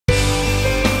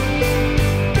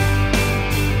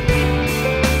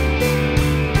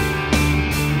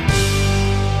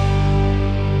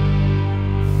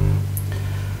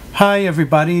Hi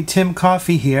everybody, Tim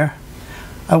Coffey here.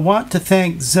 I want to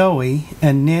thank Zoe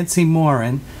and Nancy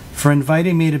Morin for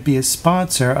inviting me to be a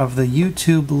sponsor of the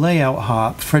YouTube Layout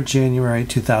Hop for January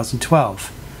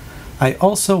 2012. I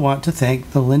also want to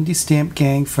thank the Lindy Stamp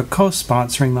Gang for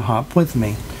co-sponsoring the hop with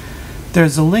me.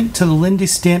 There's a link to the Lindy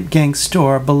Stamp Gang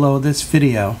store below this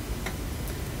video.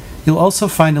 You'll also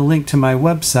find a link to my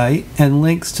website and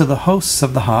links to the hosts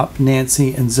of the hop,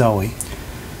 Nancy and Zoe.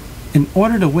 In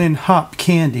order to win hop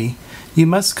candy, you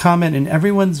must comment in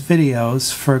everyone's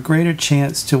videos for a greater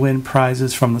chance to win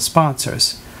prizes from the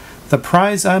sponsors. The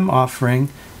prize I'm offering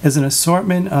is an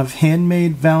assortment of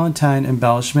handmade Valentine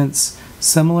embellishments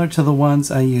similar to the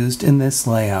ones I used in this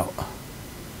layout.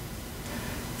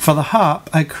 For the hop,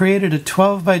 I created a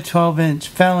 12 by 12 inch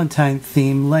Valentine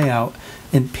theme layout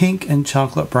in pink and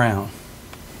chocolate brown.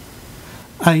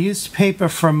 I used paper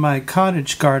from my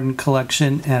cottage garden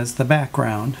collection as the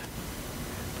background.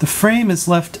 The frame is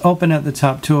left open at the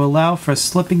top to allow for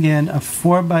slipping in a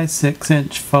 4 by 6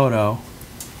 inch photo.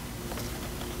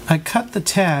 I cut the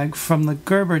tag from the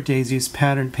Gerber Daisies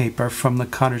pattern paper from the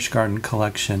cottage garden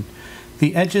collection.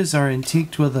 The edges are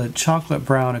antiqued with a chocolate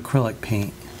brown acrylic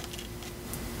paint.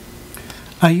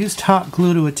 I used hot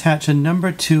glue to attach a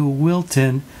number 2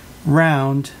 Wilton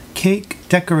round cake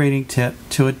decorating tip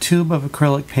to a tube of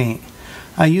acrylic paint.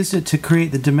 I used it to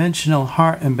create the dimensional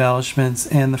heart embellishments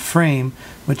and the frame,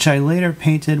 which I later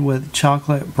painted with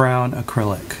chocolate brown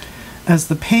acrylic. As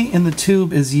the paint in the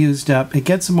tube is used up, it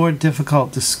gets more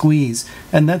difficult to squeeze,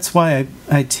 and that's why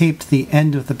I taped the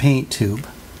end of the paint tube.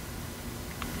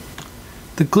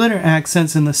 The glitter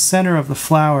accents in the center of the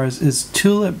flowers is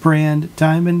Tulip brand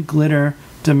Diamond Glitter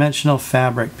Dimensional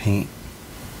Fabric Paint.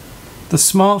 The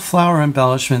small flower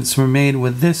embellishments were made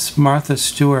with this Martha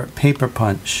Stewart paper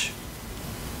punch.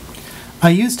 I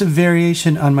used a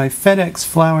variation on my FedEx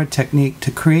flower technique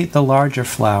to create the larger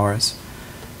flowers.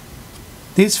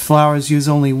 These flowers use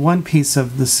only one piece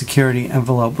of the security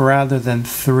envelope rather than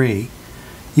 3.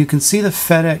 You can see the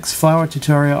FedEx flower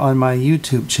tutorial on my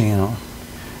YouTube channel.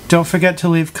 Don't forget to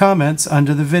leave comments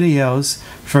under the videos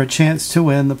for a chance to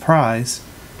win the prize.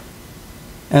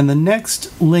 And the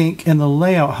next link in the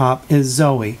layout hop is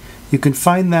Zoe. You can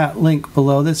find that link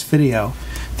below this video.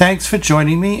 Thanks for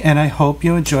joining me, and I hope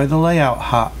you enjoy the layout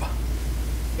hop.